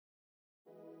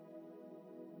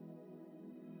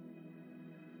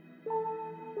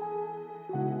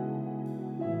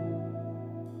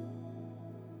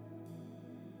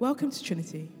Welcome to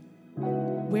Trinity.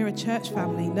 We're a church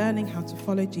family learning how to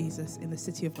follow Jesus in the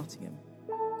city of Nottingham.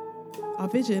 Our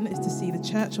vision is to see the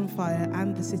church on fire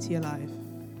and the city alive.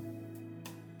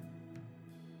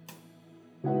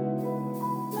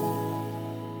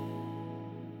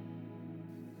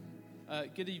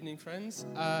 Good evening, friends.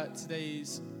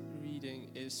 Today's reading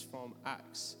is from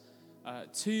Acts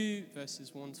 2,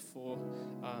 verses 1 to 4.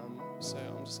 So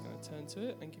I'm just going to turn to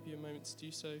it and give you a moment to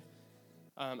do so.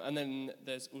 And then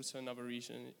there's also another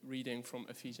reading from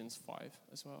Ephesians 5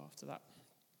 as well after that.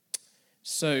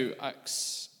 So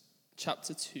Acts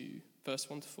chapter 2, verse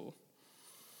 1 to 4.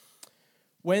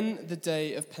 When the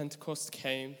day of Pentecost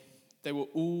came, they were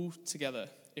all together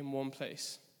in one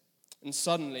place. And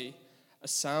suddenly, a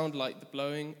sound like the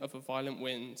blowing of a violent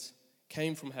wind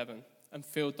came from heaven and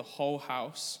filled the whole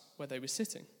house where they were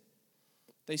sitting.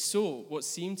 They saw what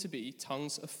seemed to be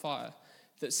tongues of fire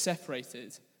that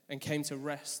separated and came to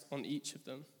rest on each of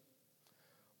them.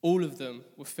 All of them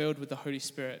were filled with the Holy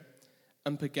Spirit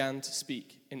and began to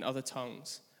speak in other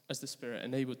tongues as the Spirit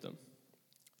enabled them.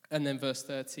 And then verse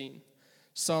 13,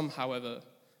 some, however,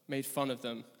 made fun of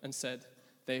them and said,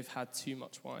 they've had too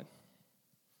much wine.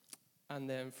 And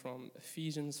then from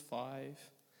Ephesians 5,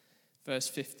 verse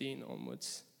 15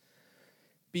 onwards.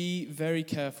 Be very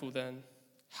careful then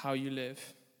how you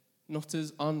live, not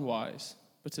as unwise,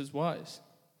 but as wise,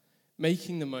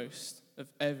 making the most of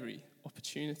every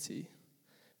opportunity,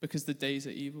 because the days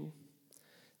are evil.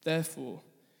 Therefore,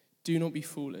 do not be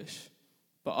foolish,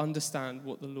 but understand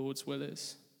what the Lord's will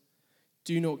is.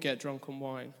 Do not get drunk on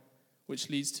wine, which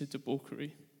leads to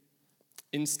debauchery.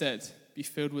 Instead, be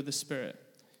filled with the Spirit,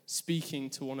 speaking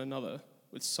to one another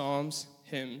with psalms,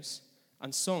 hymns,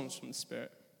 and songs from the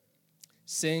Spirit.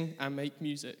 Sing and make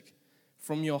music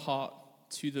from your heart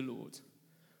to the Lord,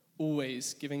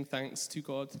 always giving thanks to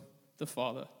God the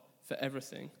Father for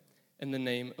everything in the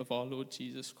name of our Lord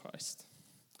Jesus Christ.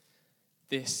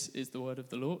 This is the word of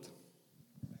the Lord.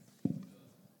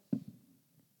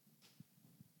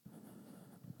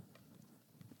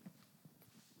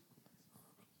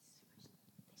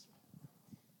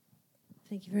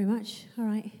 Thank you very much. All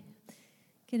right.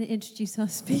 Going to introduce our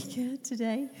speaker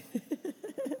today.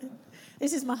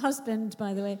 This is my husband,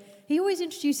 by the way. He always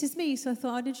introduces me, so I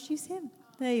thought I'd introduce him.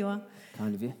 There you are.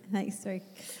 Kind of you. Thanks, sorry.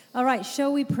 All right,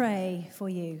 shall we pray for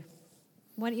you?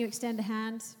 Why don't you extend a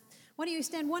hand? Why don't you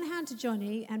extend one hand to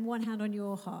Johnny and one hand on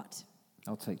your heart?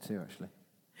 I'll take two, actually.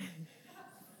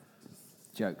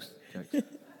 Jokes.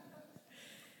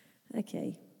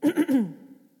 Okay.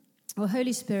 Well,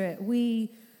 Holy Spirit, we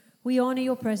honor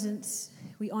your presence.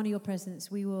 We honor your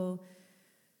presence. We will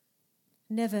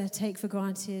never take for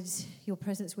granted your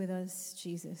presence with us,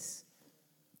 Jesus.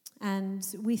 And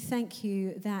we thank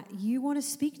you that you want to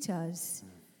speak to us.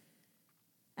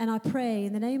 And I pray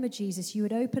in the name of Jesus, you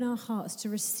would open our hearts to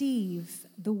receive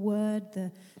the word,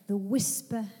 the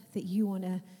whisper that you want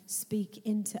to speak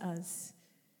into us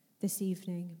this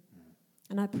evening.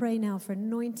 And I pray now for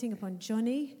anointing upon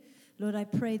Johnny. Lord, I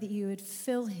pray that you would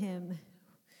fill him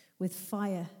with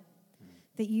fire,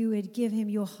 that you would give him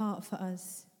your heart for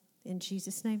us. In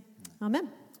Jesus' name, amen.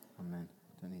 Amen.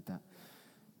 Don't need that.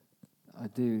 I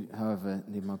do, however,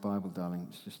 need my Bible, darling.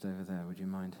 It's just over there. Would you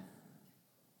mind?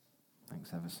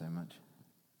 Thanks ever so much.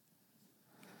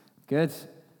 Good. Do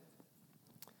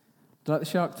you like the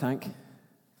Shark Tank? Do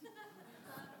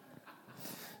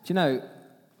you know,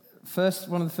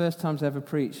 one of the first times I ever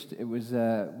preached, it was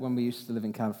when we used to live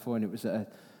in California. It was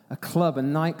at a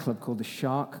nightclub called the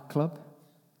Shark Club.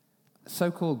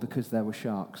 So called because there were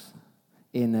sharks.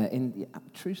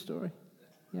 True story?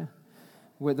 Yeah.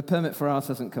 The permit for ours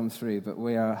hasn't come through, but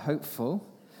we are hopeful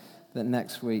that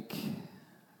next week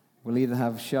we'll either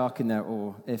have a shark in there,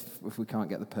 or if we can't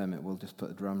get the permit, we'll just put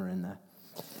a drummer in there.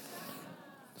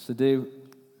 So do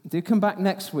come back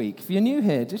next week. If you're new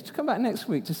here, just come back next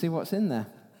week to see what's in there.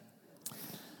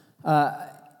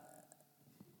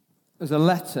 There's a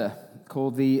letter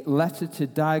called the Letter to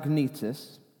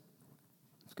Diognetus.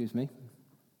 Excuse me.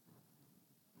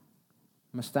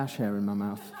 Moustache hair in my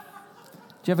mouth.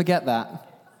 Do you ever get that?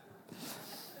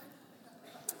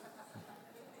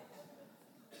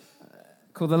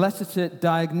 Called the Letter to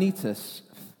Diognetus,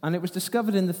 and it was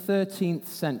discovered in the 13th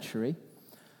century.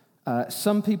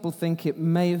 Some people think it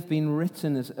may have been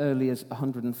written as early as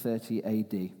 130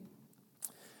 AD.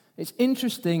 It's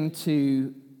interesting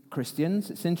to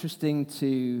Christians, it's interesting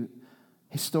to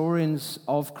historians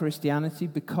of Christianity,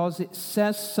 because it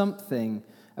says something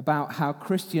about how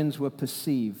Christians were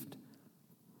perceived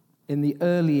in the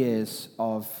early years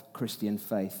of Christian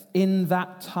faith. In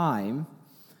that time,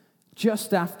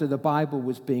 just after the Bible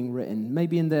was being written,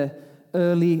 maybe in the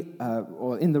early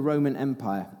or in the Roman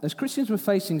Empire, as Christians were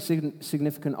facing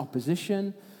significant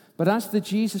opposition, but as the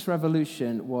Jesus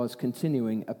Revolution was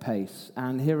continuing apace.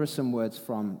 And here are some words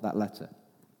from that letter.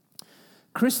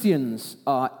 Christians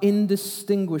are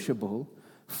indistinguishable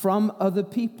from other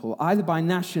people, either by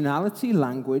nationality,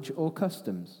 language, or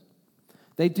customs.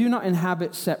 They do not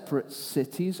inhabit separate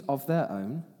cities of their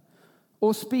own,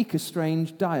 or speak a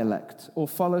strange dialect, or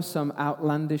follow some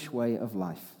outlandish way of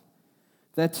life.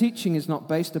 Their teaching is not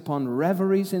based upon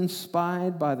reveries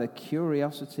inspired by the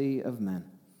curiosity of men.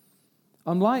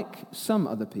 Unlike some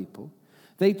other people,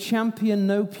 they champion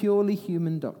no purely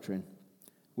human doctrine.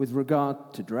 With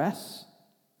regard to dress,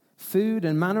 food,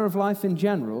 and manner of life in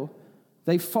general,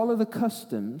 they follow the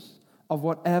customs of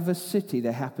whatever city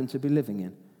they happen to be living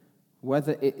in,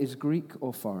 whether it is Greek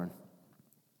or foreign.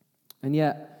 And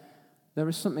yet, there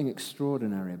is something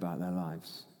extraordinary about their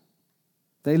lives.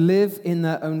 They live in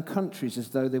their own countries as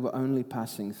though they were only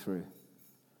passing through.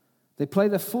 They play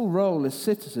their full role as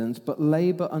citizens, but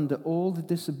labor under all the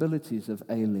disabilities of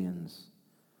aliens.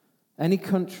 Any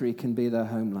country can be their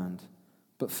homeland,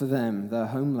 but for them, their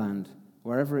homeland,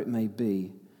 wherever it may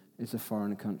be, is a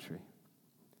foreign country.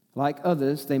 Like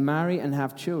others, they marry and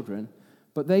have children,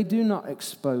 but they do not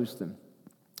expose them.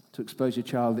 To expose your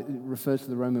child, it refers to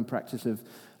the Roman practice of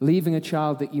leaving a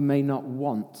child that you may not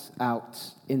want out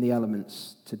in the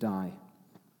elements to die.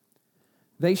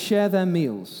 They share their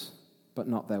meals, but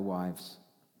not their wives.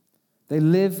 They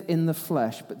live in the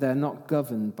flesh, but they're not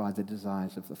governed by the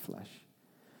desires of the flesh.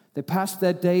 They pass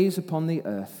their days upon the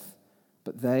earth,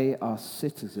 but they are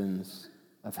citizens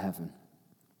of heaven.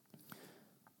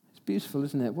 It's beautiful,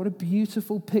 isn't it? What a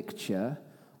beautiful picture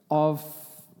of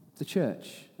the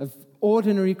church, of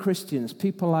ordinary Christians,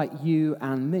 people like you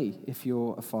and me, if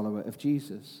you're a follower of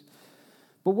Jesus.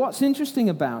 But what's interesting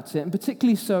about it, and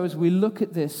particularly so as we look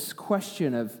at this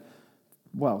question of,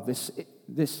 well,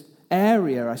 this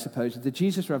area, I suppose, of the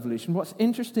Jesus Revolution, what's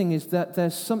interesting is that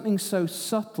there's something so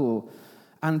subtle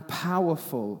and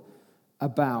powerful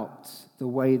about the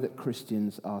way that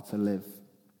Christians are to live.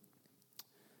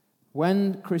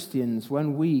 When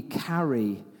we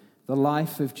carry the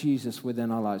life of Jesus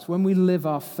within our lives, when we live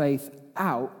our faith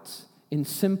out in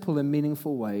simple and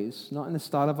meaningful ways, not in the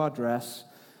style of our dress,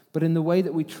 but in the way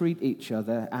that we treat each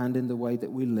other and in the way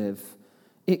that we live,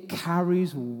 it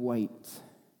carries weight.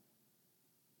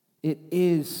 It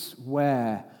is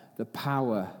where the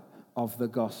power of the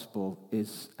gospel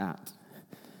is at.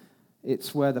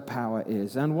 It's where the power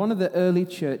is. And one of the early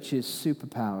church's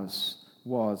superpowers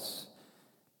was,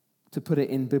 to put it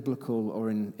in biblical or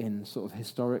in sort of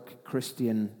historic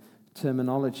Christian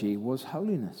terminology, was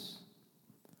holiness.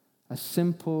 A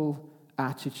simple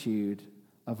attitude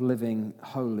of living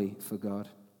holy for God.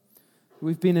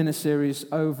 We've been in a series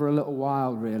over a little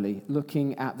while, really,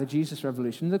 looking at the Jesus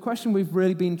Revolution. The question we've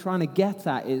really been trying to get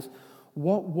at is,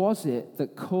 what was it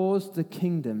that caused the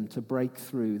kingdom to break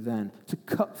through then, to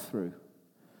cut through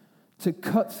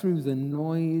the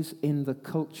noise in the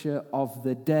culture of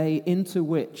the day into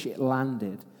which it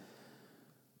landed?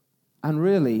 And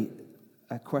really,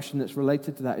 a question that's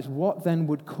related to that is, what then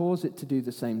would cause it to do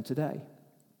the same today?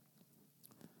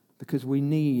 Because we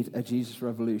need a Jesus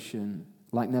Revolution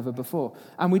like never before.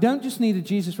 And we don't just need a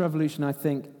Jesus Revolution, I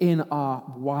think, in our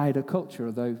wider culture,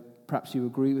 although perhaps you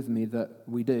agree with me that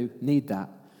we do need that.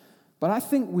 But I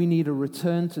think we need a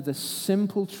return to the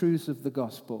simple truths of the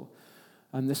gospel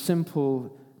and the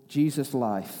simple Jesus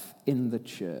life in the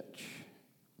church.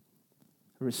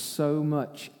 There is so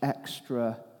much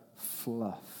extra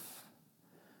fluff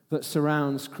that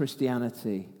surrounds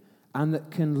Christianity and that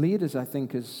can lead us, I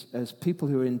think, as people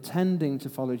who are intending to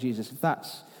follow Jesus. If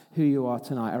that's who you are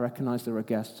tonight, I recognize there are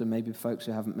guests and maybe folks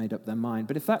who haven't made up their mind.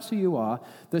 But if that's who you are,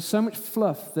 there's so much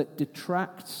fluff that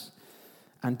detracts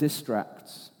and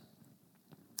distracts.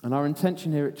 And our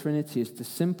intention here at Trinity is to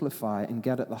simplify and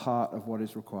get at the heart of what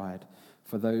is required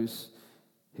for those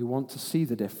who want to see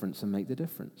the difference and make the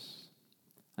difference.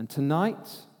 And tonight,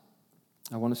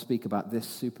 I want to speak about this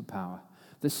superpower,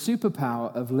 the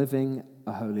superpower of living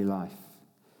a holy life.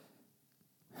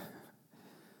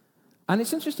 And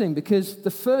it's interesting because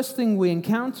the first thing we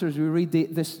encounter as we read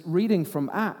this reading from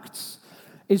Acts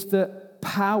is that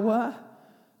power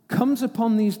comes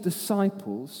upon these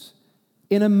disciples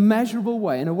in a measurable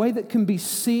way, in a way that can be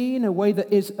seen, a way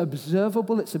that is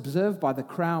observable. It's observed by the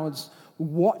crowds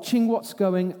watching what's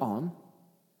going on.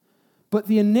 But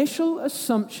the initial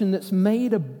assumption that's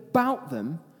made about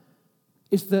them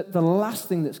is that the last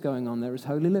thing that's going on there is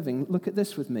holy living. Look at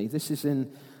this with me. This is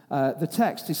in the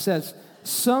text. It says,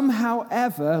 some,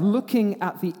 however, looking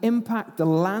at the impact, the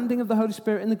landing of the Holy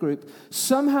Spirit in the group,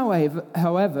 some,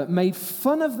 however, made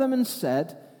fun of them and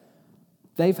said,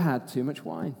 they've had too much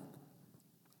wine.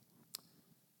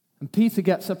 And Peter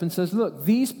gets up and says, look,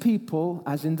 these people,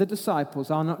 as in the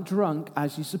disciples, are not drunk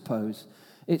as you suppose.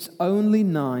 It's only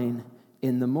 9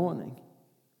 a.m.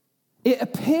 It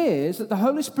appears that the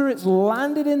Holy Spirit's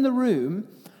landed in the room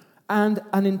and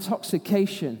an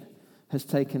intoxication has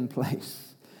taken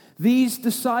place. These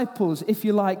disciples, if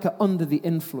you like, are under the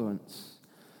influence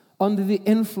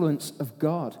of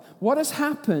God. What has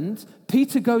happened,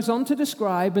 Peter goes on to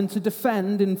describe and to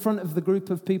defend in front of the group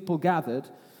of people gathered,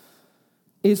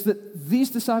 is that these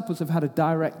disciples have had a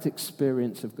direct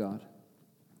experience of God.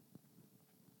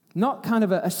 Not kind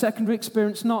of a secondary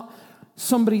experience, not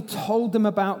somebody told them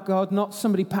about God, not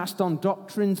somebody passed on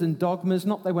doctrines and dogmas,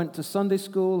 not they went to Sunday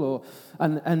school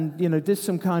and did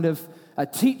some kind of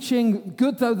teaching.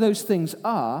 Good though those things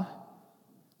are,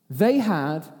 they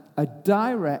had a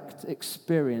direct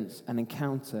experience and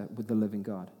encounter with the living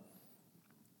God.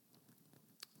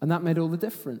 And that made all the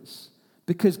difference,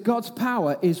 because God's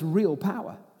power is real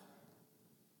power.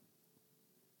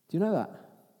 Do you know that?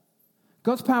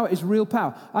 God's power is real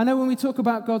power. I know when we talk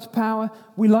about God's power,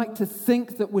 we like to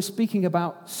think that we're speaking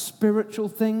about spiritual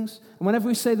things. And whenever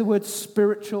we say the word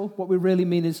spiritual, what we really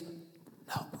mean is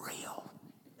not real.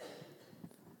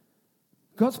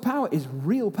 God's power is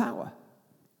real power.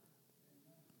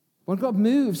 When God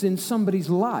moves in somebody's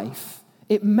life,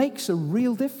 it makes a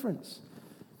real difference.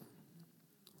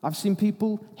 I've seen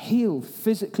people healed,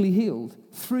 physically healed,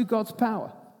 through God's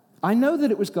power. I know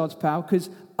that it was God's power because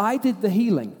I did the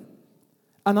healing,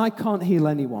 and I can't heal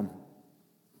anyone.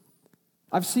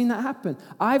 I've seen that happen.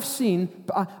 I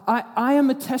am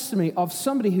a testimony of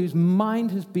somebody whose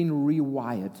mind has been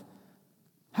rewired.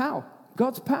 How?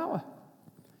 God's power.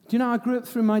 Do you know, I grew up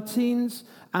through my teens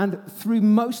and through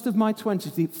most of my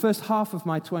 20s, the first half of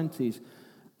my 20s,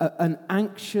 an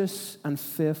anxious and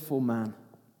fearful man.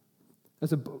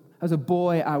 As a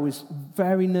boy, I was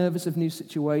very nervous of new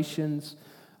situations.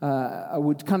 I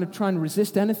would kind of try and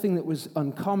resist anything that was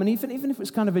uncommon, even if it was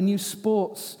kind of a new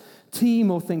sports team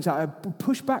or things. I would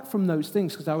push back from those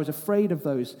things because I was afraid of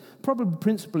those, probably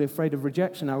principally afraid of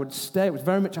rejection. I would stay. I was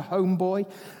very much a homeboy.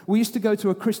 We used to go to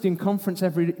a Christian conference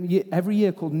every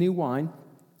year called New Wine.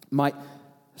 My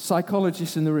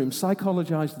psychologist in the room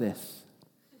psychologized this.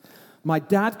 My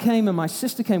dad came and my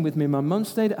sister came with me. My mum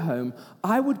stayed at home.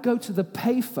 I would go to the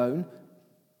payphone.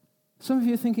 Some of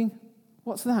you are thinking,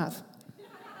 what's that?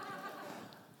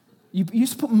 You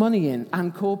used to put money in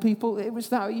and call people. It was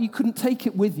that you couldn't take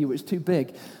it with you. It was too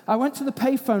big. I went to the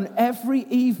payphone every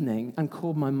evening and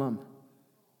called my mum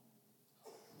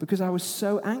because I was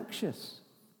so anxious.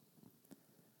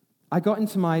 I got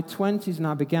into my 20s and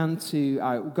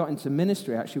I got into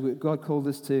ministry. Actually, God called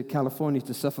us to California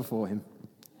to suffer for Him.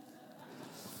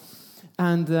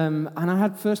 And I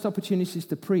had first opportunities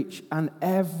to preach, and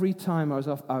every time I was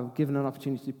given an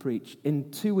opportunity to preach, in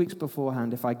 2 weeks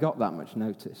beforehand, if I got that much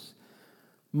notice,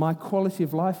 my quality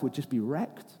of life would just be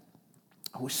wrecked.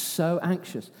 I was so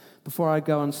anxious. Before I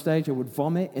go on stage, I would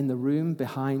vomit in the room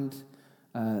behind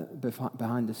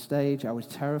the stage. I was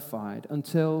terrified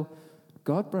until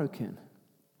God broke in.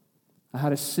 I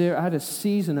had a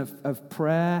season of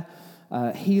prayer,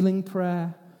 healing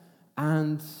prayer,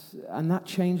 and that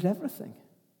changed everything.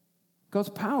 God's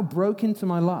power broke into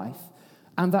my life,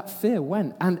 and that fear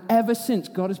went. And ever since,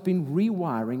 God has been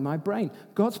rewiring my brain.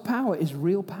 God's power is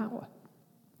real power.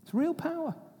 It's real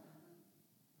power.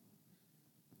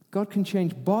 God can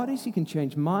change bodies, He can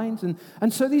change minds.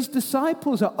 And so these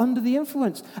disciples are under the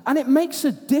influence, and it makes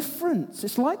a difference.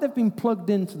 It's like they've been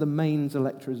plugged into the mains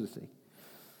electricity.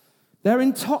 They're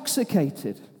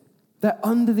intoxicated. They're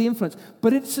under the influence.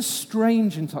 But it's a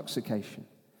strange intoxication.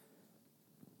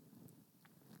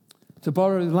 To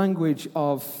borrow the language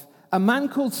of a man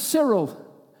called Cyril,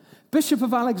 Bishop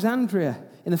of Alexandria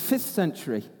in the 5th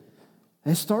century. A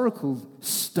historical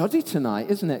study tonight,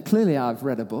 isn't it? Clearly I've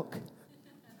read a book.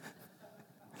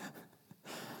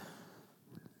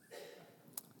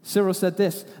 Cyril said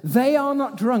this: "They are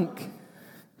not drunk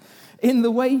in the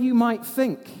way you might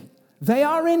think. They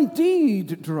are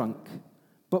indeed drunk,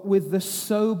 but with the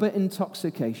sober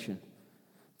intoxication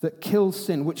that kills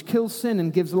sin, which kills sin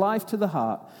and gives life to the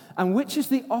heart, and which is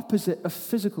the opposite of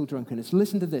physical drunkenness."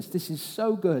 Listen to this. This is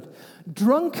so good.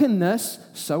 "Drunkenness,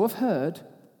 so I've heard,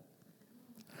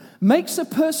 makes a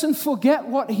person forget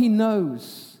what he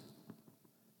knows.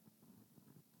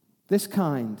 This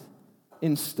kind,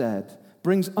 instead,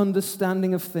 brings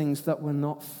understanding of things that were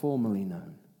not formerly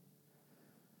known."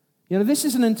 You know, this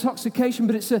is an intoxication,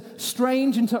 but it's a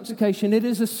strange intoxication. It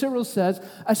is, as Cyril says,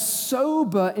 a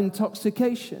sober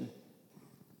intoxication.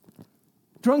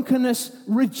 Drunkenness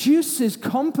reduces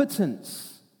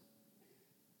competence.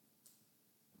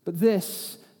 But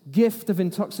this gift of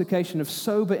intoxication, of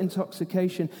sober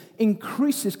intoxication,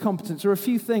 increases competence. There are a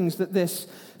few things that this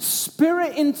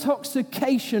spirit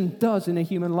intoxication does in a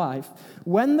human life.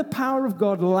 When the power of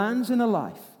God lands in a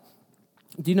life,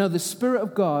 do you know the Spirit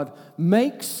of God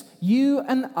makes you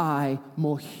and I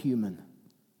more human?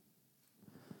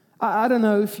 I don't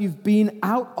know if you've been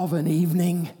out of an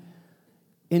evening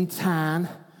in town.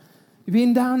 You've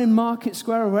been down in Market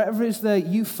Square or wherever it is that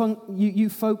you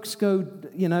folks go,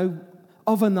 you know,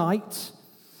 overnight,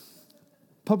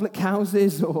 public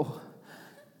houses, or,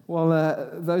 well,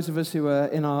 those of us who are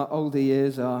in our older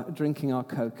years are drinking our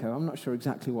cocoa. I'm not sure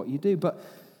exactly what you do, but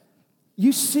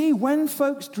you see, when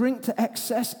folks drink to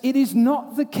excess, it is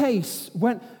not the case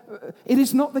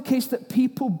that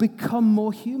people become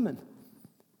more human.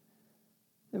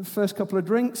 In the first couple of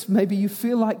drinks, maybe you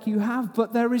feel like you have,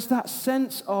 but there is that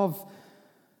sense of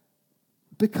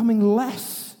becoming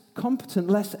less competent,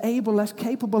 less able, less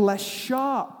capable, less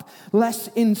sharp, less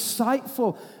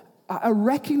insightful. I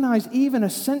recognize even a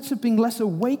sense of being less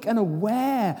awake and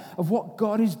aware of what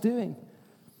God is doing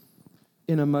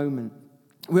in a moment.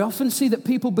 We often see that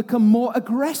people become more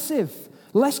aggressive,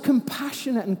 less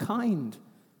compassionate and kind.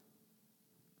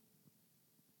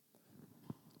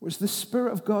 Whereas the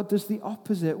Spirit of God does the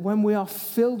opposite. When we are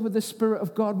filled with the Spirit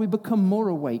of God, we become more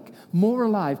awake, more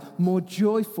alive, more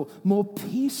joyful, more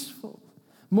peaceful,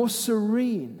 more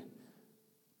serene,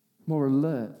 more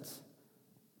alert.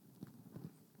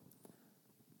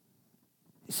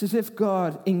 It's as if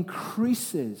God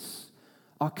increases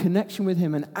our connection with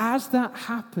Him, and as that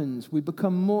happens, we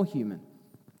become more human.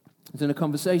 I was in a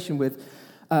conversation with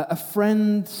a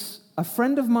friend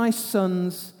of my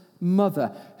son's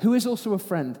mother, who is also a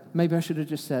friend. Maybe I should have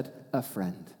just said a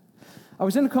friend. I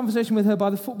was in a conversation with her by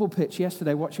the football pitch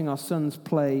yesterday, watching our sons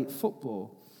play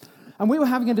football. And we were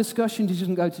having a discussion. She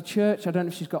doesn't go to church. I don't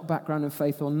know if she's got background in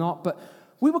faith or not, but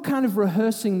we were kind of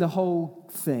rehearsing the whole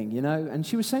thing, you know. And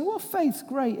she was saying, well, faith's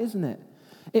great, isn't it?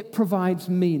 It provides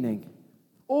meaning.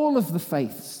 All of the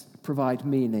faiths provide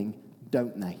meaning,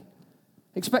 don't they?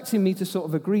 Expecting me to sort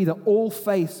of agree that all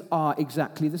faiths are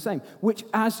exactly the same, which,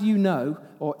 as you know,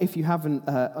 or if you haven't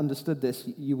understood this,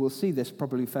 you will see this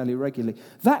probably fairly regularly.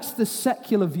 That's the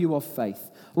secular view of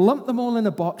faith. Lump them all in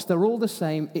a box, they're all the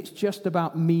same, it's just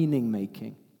about meaning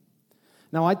making.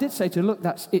 Now, I did say to her, look,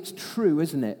 it's true,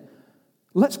 isn't it?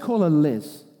 Let's call her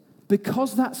Liz.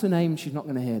 Because that's a name, she's not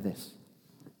going to hear this.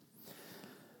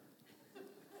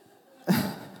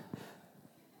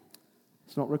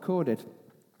 It's not recorded.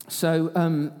 So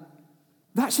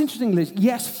that's interesting, Liz.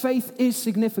 Yes, faith is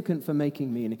significant for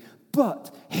making meaning.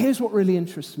 But here's what really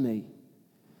interests me.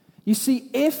 You see,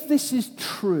 if this is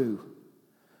true,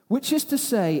 which is to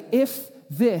say, if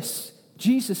this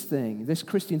Jesus thing, this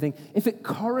Christian thing, if it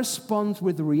corresponds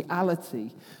with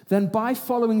reality, then by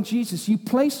following Jesus, you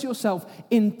place yourself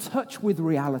in touch with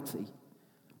reality.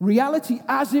 Reality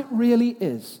as it really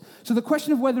is. So the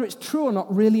question of whether it's true or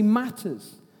not really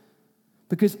matters.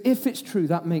 Because if it's true,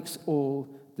 that makes all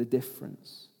the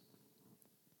difference.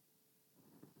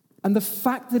 And the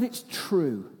fact that it's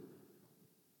true,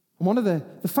 the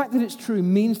fact that it's true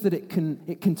means that it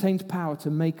contains power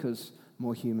to make us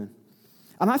more human.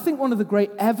 And I think one of the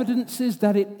great evidences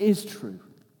that it is true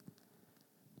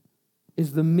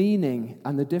is the meaning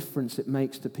and the difference it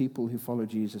makes to people who follow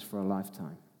Jesus for a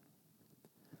lifetime.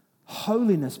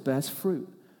 Holiness bears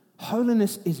fruit.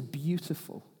 Holiness is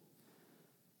beautiful.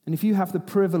 And if you have the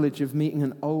privilege of meeting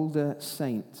an older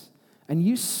saint, and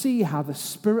you see how the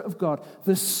Spirit of God,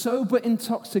 the sober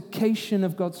intoxication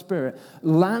of God's Spirit,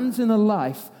 lands in a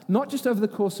life, not just over the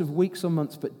course of weeks or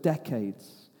months, but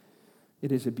decades,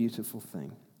 it is a beautiful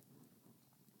thing.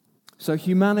 So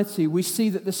humanity, we see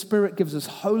that the Spirit gives us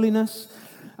holiness,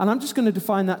 and I'm just going to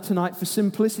define that tonight for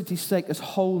simplicity's sake as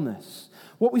wholeness.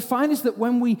 What we find is that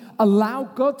when we allow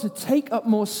God to take up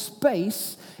more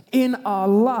space in our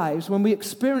lives, when we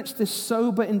experience this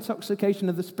sober intoxication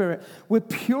of the Spirit, we're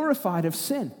purified of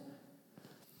sin.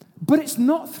 But it's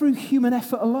not through human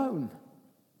effort alone.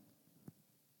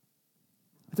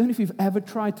 I don't know if you've ever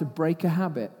tried to break a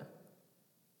habit.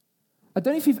 I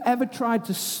don't know if you've ever tried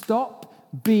to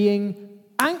stop being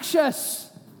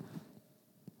anxious.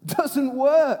 Doesn't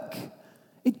work.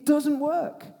 It doesn't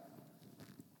work.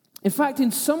 In fact, in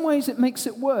some ways it makes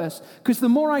it worse, because the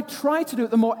more I try to do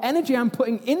it, the more energy I'm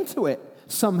putting into it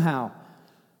somehow.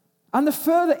 And the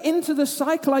further into the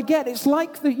cycle I get, it's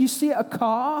like that you see a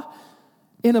car,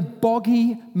 in a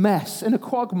boggy mess, in a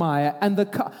quagmire, and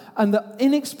the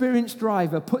inexperienced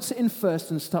driver puts it in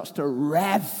first and starts to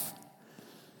rev.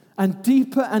 And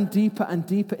deeper and deeper and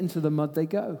deeper into the mud they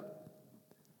go.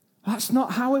 That's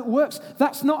not how it works.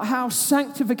 That's not how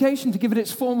sanctification, to give it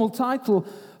its formal title,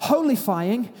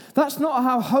 holifying, that's not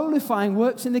how holifying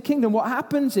works in the kingdom. What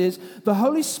happens is the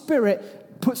Holy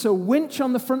Spirit puts a winch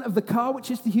on the front of the car, which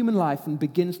is the human life, and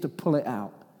begins to pull it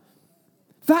out.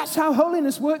 That's how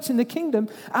holiness works in the kingdom,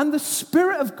 and the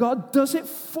Spirit of God does it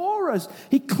for us.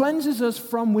 He cleanses us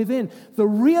from within. The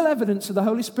real evidence of the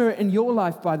Holy Spirit in your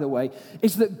life, by the way,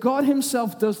 is that God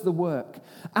himself does the work,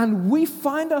 and we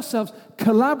find ourselves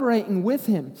collaborating with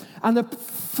him. And the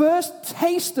first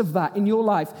taste of that in your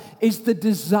life is the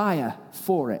desire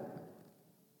for it.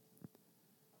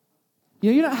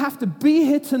 You don't have to be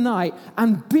here tonight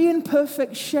and be in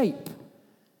perfect shape.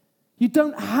 You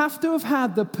don't have to have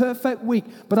had the perfect week.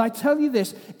 But I tell you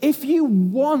this, if you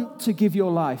want to give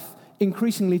your life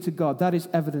increasingly to God, that is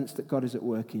evidence that God is at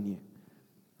work in you.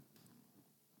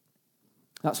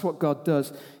 That's what God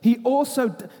does. He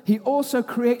also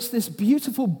creates this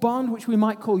beautiful bond, which we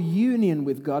might call union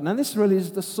with God. Now, this really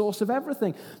is the source of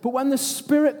everything. But when the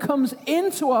Spirit comes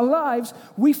into our lives,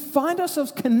 we find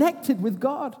ourselves connected with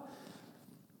God.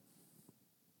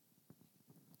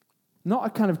 Not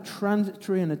a kind of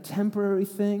transitory and a temporary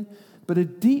thing, but a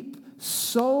deep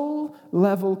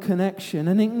soul-level connection,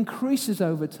 and it increases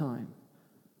over time.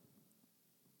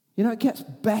 You know, it gets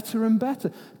better and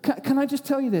better. Can I just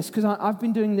tell you this? Because I've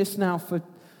been doing this now for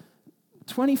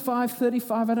 25,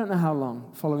 35, I don't know how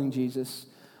long, following Jesus.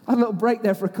 I had a little break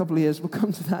there for a couple of years. We'll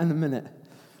come to that in a minute.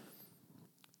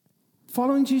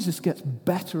 Following Jesus gets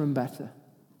better and better.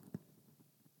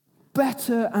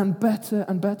 Better and better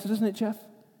and better, doesn't it, Jeff?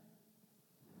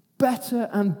 Better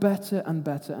and better and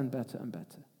better and better and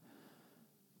better.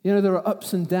 You know, there are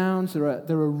ups and downs. There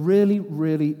are really,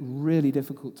 really, really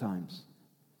difficult times.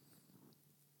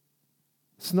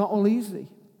 It's not all easy.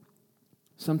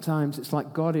 Sometimes it's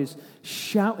like God is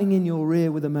shouting in your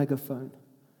ear with a megaphone.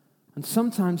 And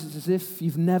sometimes it's as if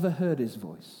you've never heard his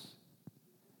voice.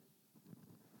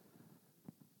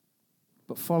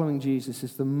 But following Jesus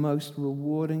is the most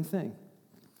rewarding thing,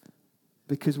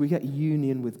 because we get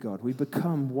union with God. We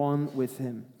become one with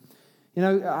him. You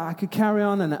know, I could carry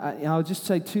on, and I'll just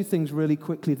say two things really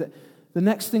quickly. That the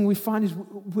next thing we find is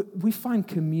we find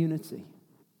community.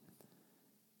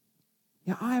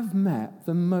 Yeah, I have met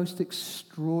the most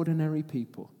extraordinary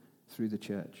people through the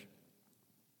church.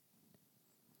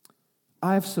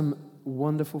 I have some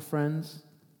wonderful friends.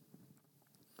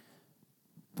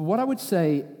 But what I would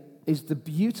say is the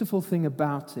beautiful thing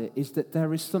about it is that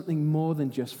there is something more than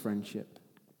just friendship.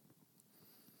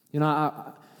 You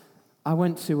know, I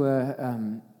went to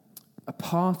a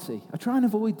party. I try and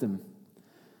avoid them.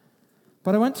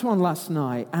 But I went to one last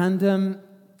night, and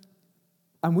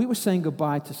we were saying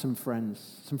goodbye to some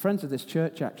friends of this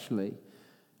church, actually.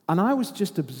 And I was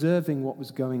just observing what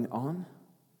was going on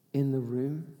in the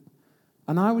room.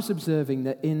 And I was observing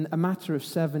that in a matter of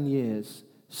 7 years,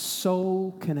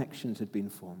 soul connections had been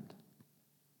formed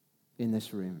in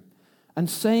this room. And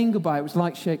saying goodbye, it was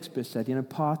like Shakespeare said, you know,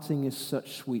 parting is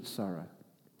such sweet sorrow.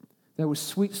 There was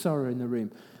sweet sorrow in the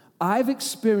room. I've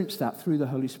experienced that through the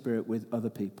Holy Spirit with other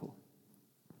people.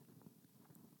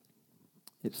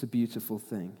 It's a beautiful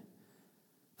thing.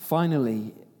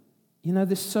 Finally, you know,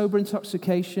 this sober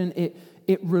intoxication,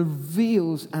 it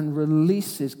reveals and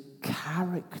releases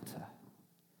character,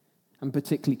 and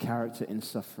particularly character in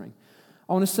suffering.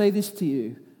 I want to say this to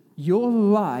you. Your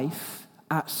life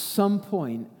at some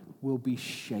point will be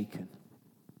shaken.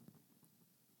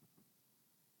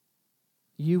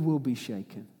 You will be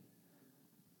shaken.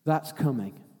 That's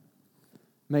coming.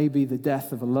 Maybe the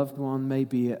death of a loved one,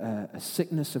 maybe a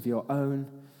sickness of your own.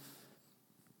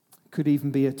 It could even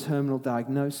be a terminal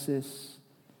diagnosis.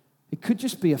 It could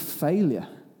just be a failure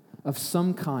of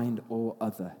some kind or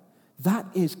other. That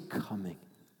is coming.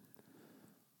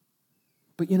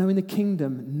 But you know, in the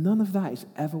kingdom, none of that is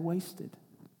ever wasted.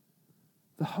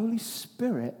 The Holy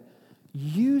Spirit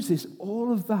uses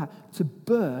all of that to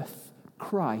birth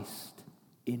Christ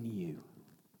in you.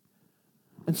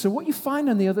 And so what you find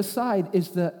on the other side is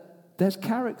that there's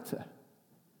character.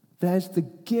 There's the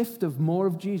gift of more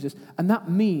of Jesus. And that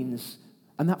means,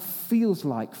 and that feels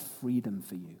like freedom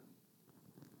for you.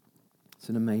 It's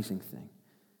an amazing thing.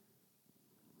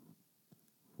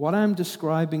 What I'm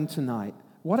describing tonight,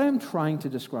 what I'm trying to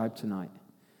describe tonight,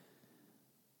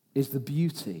 is the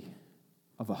beauty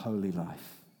of a holy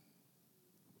life.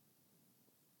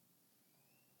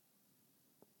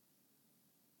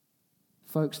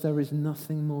 Folks, there is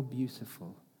nothing more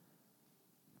beautiful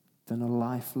than a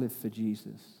life lived for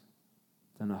Jesus,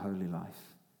 than a holy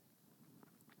life.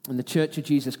 And the Church of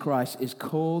Jesus Christ is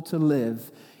called to live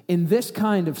in this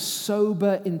kind of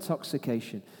sober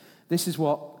intoxication. This is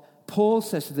what Paul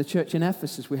says to the church in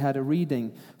Ephesus. We had a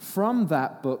reading from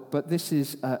that book, but this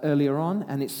is earlier on,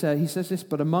 and he says this,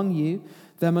 "But among you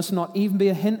there must not even be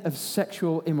a hint of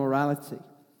sexual immorality,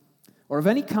 or of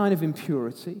any kind of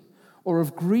impurity, or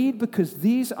of greed, because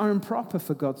these are improper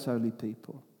for God's holy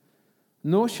people.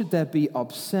 Nor should there be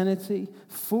obscenity,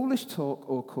 foolish talk,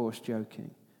 or coarse joking,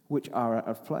 which are out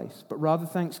of place, but rather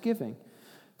thanksgiving.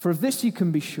 For of this you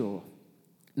can be sure,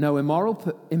 no immoral,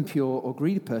 impure, or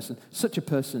greedy person, such a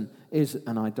person is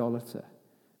an idolater,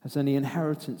 has any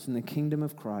inheritance in the kingdom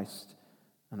of Christ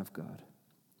and of God."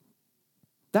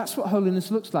 That's what holiness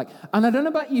looks like. And I don't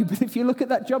know about you, but if you look at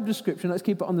that job description, let's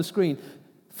keep it on the screen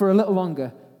for a little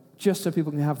longer, just so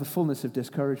people can have the fullness of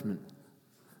discouragement.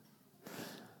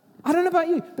 I don't know about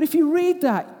you, but if you read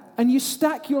that and you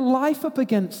stack your life up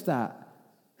against that,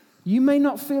 you may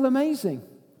not feel amazing.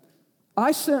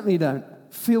 I certainly don't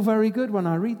feel very good when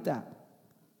I read that.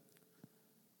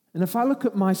 And if I look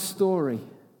at my story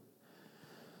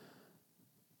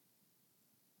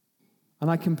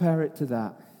and I compare it to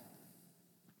that,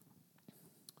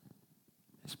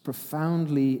 it's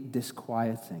profoundly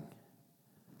disquieting.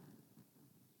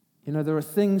 You know, there are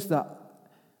things that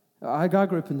I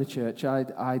grew up in the church.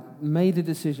 I made a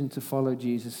decision to follow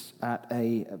Jesus at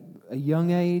a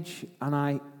young age, and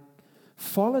I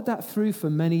followed that through for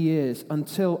many years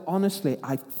until, honestly,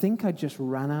 I think I just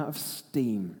ran out of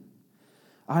steam.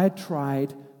 I had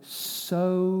tried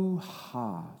so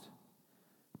hard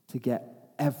to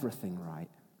get everything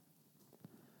right.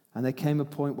 And there came a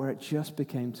point where it just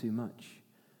became too much.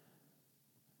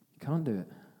 You can't do it,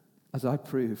 as I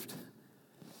proved.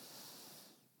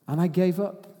 And I gave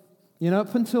up. You know,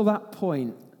 up until that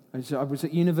point, I was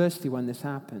at university when this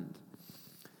happened,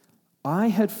 I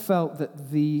had felt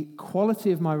that the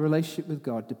quality of my relationship with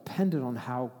God depended on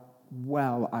how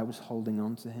well I was holding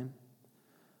on to Him.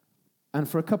 And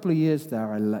for a couple of years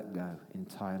there, I let go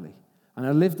entirely. And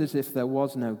I lived as if there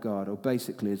was no God, or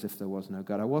basically as if there was no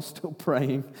God. I was still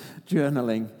praying,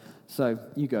 journaling, so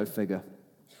you go figure.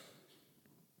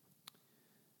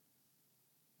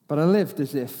 But I lived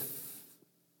as if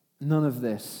none of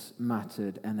this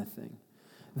mattered anything.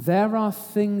 There are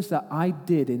things that I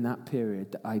did in that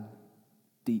period that I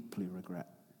deeply regret.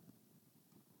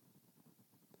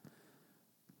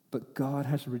 But God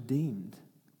has redeemed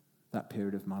that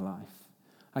period of my life.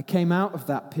 I came out of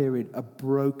that period a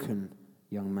broken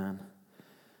young man.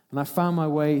 And I found my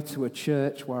way to a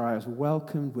church where I was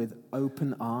welcomed with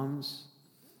open arms.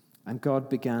 And God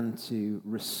began to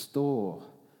restore,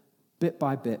 bit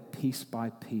by bit, piece by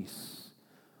piece,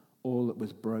 all that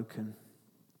was broken.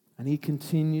 And He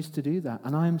continues to do that.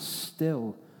 And I am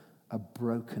still a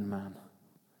broken man,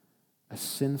 a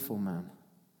sinful man,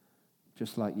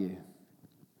 just like you.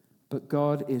 But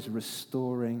God is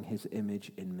restoring His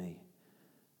image in me.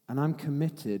 And I'm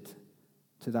committed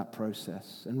to that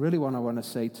process. And really what I want to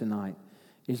say tonight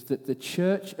is that the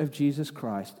Church of Jesus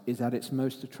Christ is at its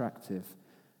most attractive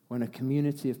when a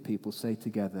community of people say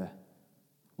together,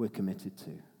 we're committed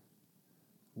to.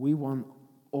 We want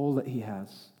all that He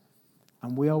has.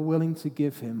 And we are willing to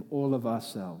give Him all of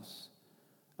ourselves.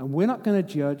 And we're not going to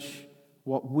judge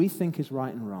what we think is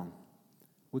right and wrong.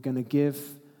 We're going to give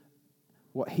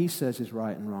what He says is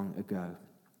right and wrong a go.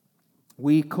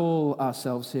 We call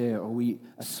ourselves here, or we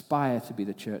aspire to be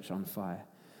the church on fire.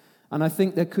 And I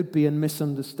think there could be a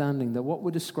misunderstanding that what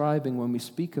we're describing when we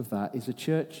speak of that is a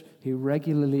church who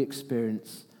regularly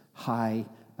experience high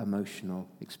emotional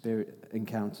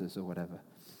encounters or whatever.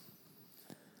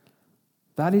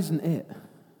 That isn't it.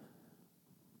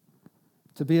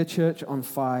 To be a church on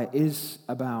fire is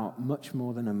about much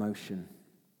more than emotion,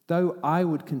 though I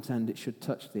would contend it should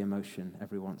touch the emotion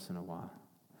every once in a while.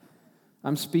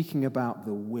 I'm speaking about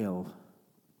the will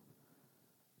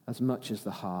as much as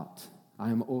the heart.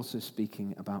 I am also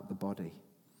speaking about the body.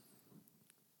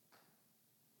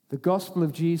 The gospel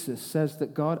of Jesus says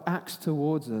that God acts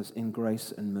towards us in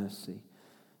grace and mercy.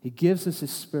 He gives us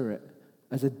His Spirit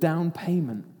as a down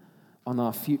payment on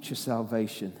our future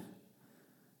salvation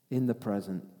in the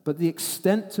present. But the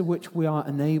extent to which we are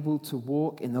enabled to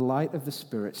walk in the light of the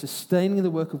Spirit, sustaining the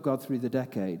work of God through the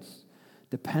decades,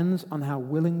 depends on how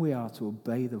willing we are to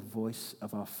obey the voice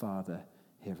of our Father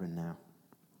here and now.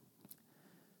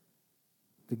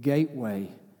 The gateway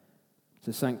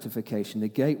to sanctification, the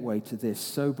gateway to this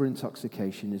sober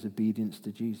intoxication is obedience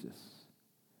to Jesus.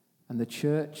 And the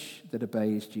church that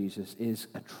obeys Jesus is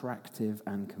attractive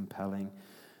and compelling.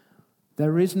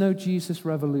 There is no Jesus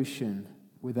Revolution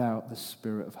without the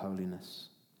Spirit of holiness.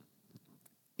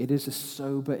 It is a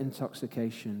sober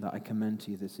intoxication that I commend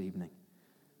to you this evening.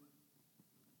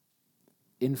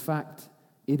 In fact,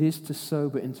 it is to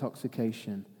sober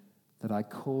intoxication that I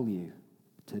call you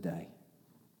today.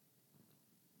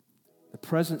 The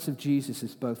presence of Jesus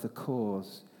is both a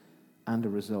cause and a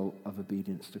result of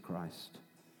obedience to Christ.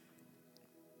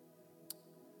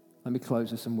 Let me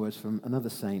close with some words from another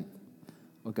saint,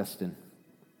 Augustine.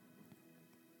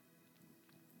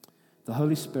 The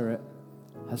Holy Spirit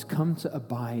has come to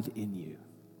abide in you.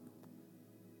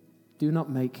 Do not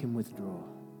make him withdraw.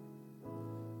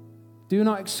 Do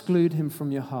not exclude him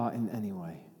from your heart in any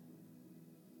way.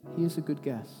 He is a good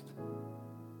guest.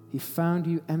 He found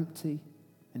you empty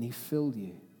and he filled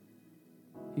you.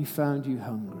 He found you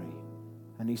hungry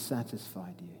and he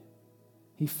satisfied you.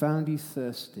 He found you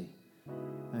thirsty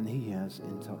and he has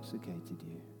intoxicated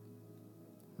you.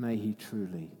 May he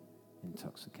truly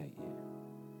intoxicate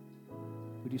you.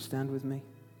 Would you stand with me?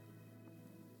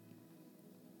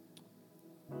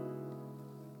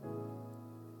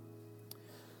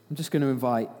 I'm just going to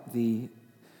invite the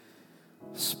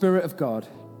Spirit of God,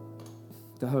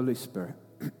 the Holy Spirit,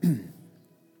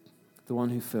 the one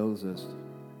who fills us,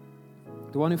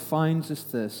 the one who finds us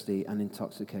thirsty and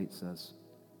intoxicates us,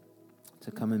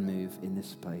 to come and move in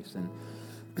this place. And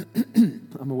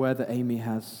I'm aware that Amy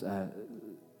has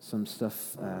some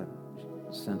stuff,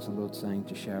 sense the Lord saying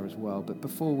to share as well. But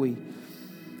before we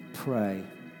pray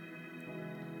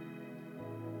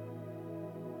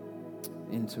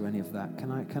into any of that,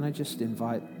 can I just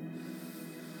invite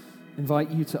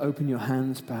you to open your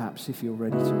hands, perhaps, if you're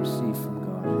ready to receive from God.